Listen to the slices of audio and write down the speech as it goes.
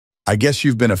I guess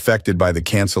you've been affected by the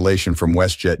cancellation from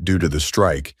Westjet due to the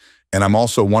strike, and I'm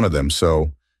also one of them,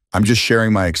 so I'm just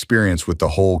sharing my experience with the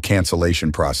whole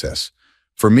cancellation process.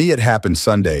 For me, it happened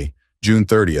Sunday, June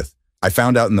 30th. I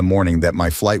found out in the morning that my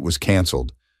flight was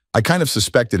canceled. I kind of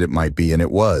suspected it might be, and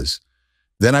it was.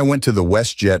 Then I went to the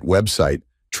Westjet website,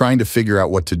 trying to figure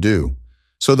out what to do.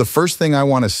 So the first thing I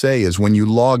want to say is when you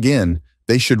log in,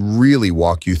 they should really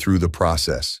walk you through the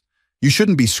process. You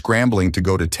shouldn't be scrambling to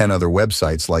go to 10 other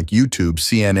websites like YouTube,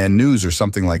 CNN News, or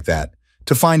something like that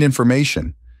to find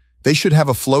information. They should have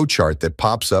a flow chart that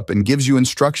pops up and gives you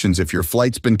instructions if your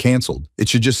flight's been canceled. It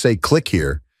should just say, click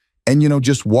here, and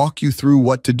just walk you through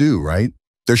what to do, right?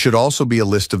 There should also be a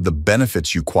list of the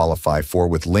benefits you qualify for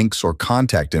with links or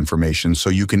contact information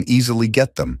so you can easily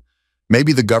get them.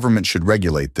 Maybe the government should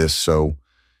regulate this so,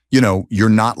 you're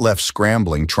not left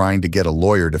scrambling trying to get a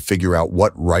lawyer to figure out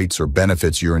what rights or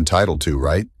benefits you're entitled to,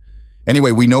 right?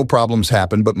 Anyway, we know problems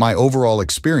happen, but my overall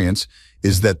experience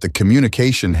is that the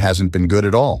communication hasn't been good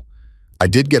at all. I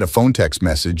did get a phone text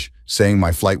message saying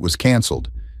my flight was canceled.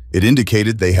 It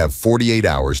indicated they have 48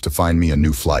 hours to find me a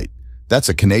new flight. That's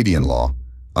a Canadian law.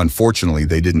 Unfortunately,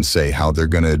 they didn't say how they're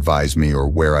going to advise me or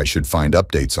where I should find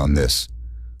updates on this.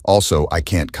 Also, I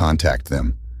can't contact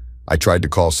them. I tried to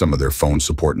call some of their phone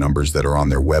support numbers that are on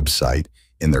their website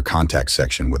in their contact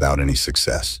section without any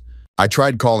success. I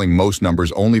tried calling most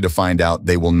numbers only to find out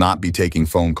they will not be taking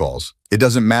phone calls. It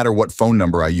doesn't matter what phone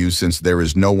number I use since there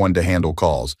is no one to handle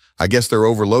calls. I guess they're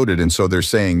overloaded, and so they're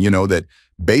saying, that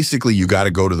basically you got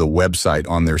to go to the website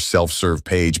on their self-serve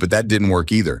page, but that didn't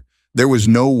work either. There was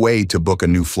no way to book a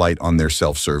new flight on their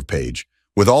self-serve page.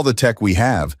 With all the tech we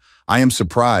have, I am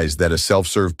surprised that a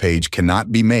self-serve page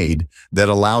cannot be made that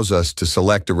allows us to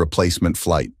select a replacement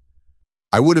flight.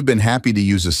 I would have been happy to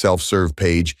use a self-serve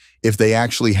page if they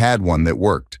actually had one that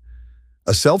worked.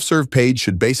 A self-serve page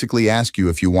should basically ask you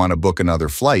if you want to book another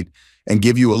flight and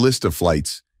give you a list of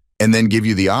flights and then give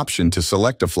you the option to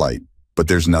select a flight, but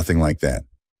there's nothing like that.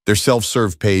 Their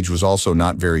self-serve page was also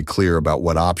not very clear about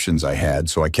what options I had,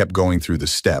 so I kept going through the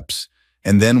steps.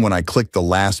 And then when I clicked the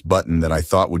last button that I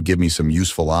thought would give me some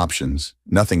useful options,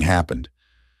 nothing happened.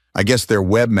 I guess their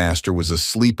webmaster was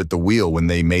asleep at the wheel when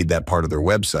they made that part of their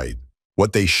website.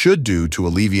 What they should do to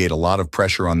alleviate a lot of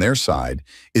pressure on their side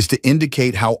is to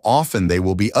indicate how often they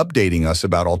will be updating us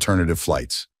about alternative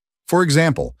flights. For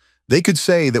example, they could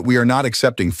say that we are not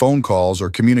accepting phone calls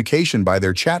or communication by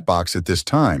their chat box at this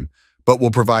time, but will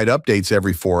provide updates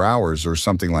every 4 hours or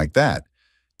something like that.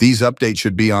 These updates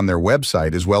should be on their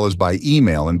website as well as by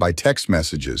email and by text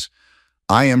messages.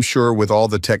 I am sure with all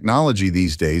the technology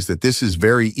these days that this is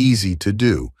very easy to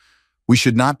do. We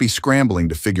should not be scrambling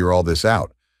to figure all this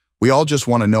out. We all just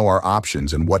want to know our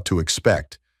options and what to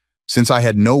expect. Since I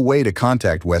had no way to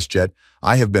contact Westjet,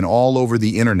 I have been all over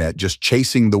the internet just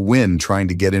chasing the wind trying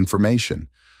to get information.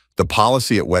 The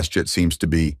policy at Westjet seems to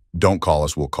be, don't call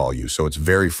us, we'll call you. So it's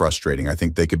very frustrating. I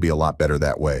think they could be a lot better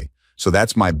that way. So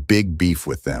that's my big beef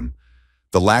with them.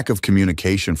 The lack of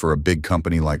communication for a big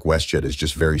company like Westjet is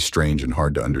just very strange and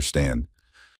hard to understand.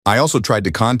 I also tried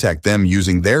to contact them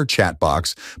using their chat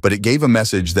box, but it gave a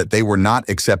message that they were not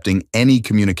accepting any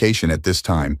communication at this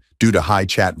time due to high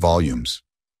chat volumes.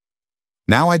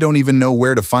 Now I don't even know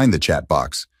where to find the chat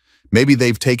box. Maybe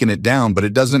they've taken it down, but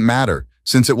it doesn't matter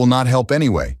since it will not help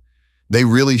anyway. They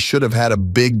really should have had a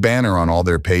big banner on all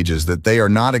their pages that they are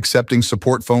not accepting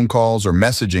support phone calls or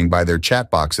messaging by their chat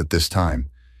box at this time.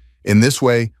 In this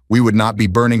way, we would not be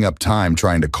burning up time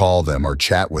trying to call them or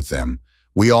chat with them.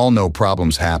 We all know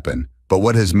problems happen, but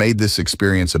what has made this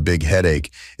experience a big headache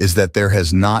is that there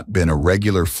has not been a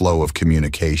regular flow of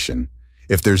communication.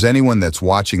 If there's anyone that's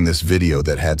watching this video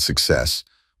that had success,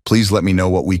 please let me know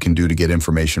what we can do to get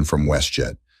information from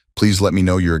Westjet. Please let me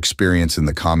know your experience in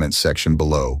the comments section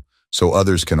below, so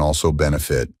others can also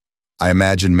benefit. I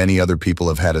imagine many other people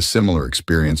have had a similar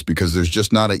experience because there's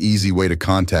just not an easy way to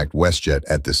contact Westjet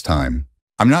at this time.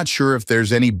 I'm not sure if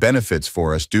there's any benefits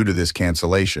for us due to this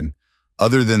cancellation,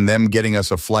 other than them getting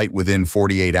us a flight within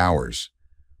 48 hours.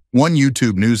 One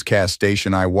YouTube newscast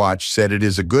station I watched said it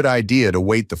is a good idea to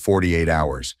wait the 48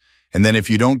 hours, and then if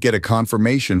you don't get a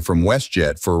confirmation from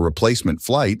Westjet for a replacement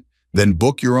flight, then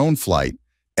book your own flight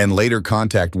and later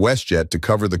contact Westjet to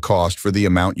cover the cost for the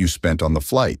amount you spent on the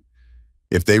flight.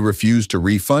 If they refuse to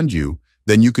refund you,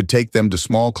 then you could take them to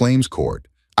small claims court.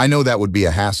 I know that would be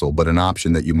a hassle, but an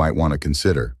option that you might want to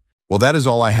consider. Well, that is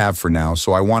all I have for now,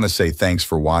 so I want to say thanks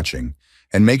for watching.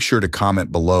 And make sure to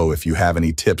comment below if you have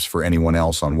any tips for anyone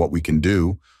else on what we can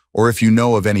do, or if you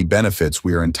know of any benefits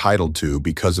we are entitled to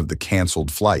because of the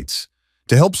canceled flights.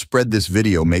 To help spread this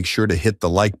video, make sure to hit the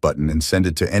like button and send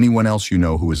it to anyone else you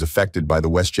know who is affected by the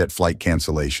WestJet flight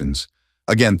cancellations.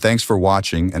 Again, thanks for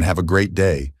watching and have a great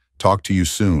day. Talk to you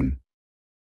soon.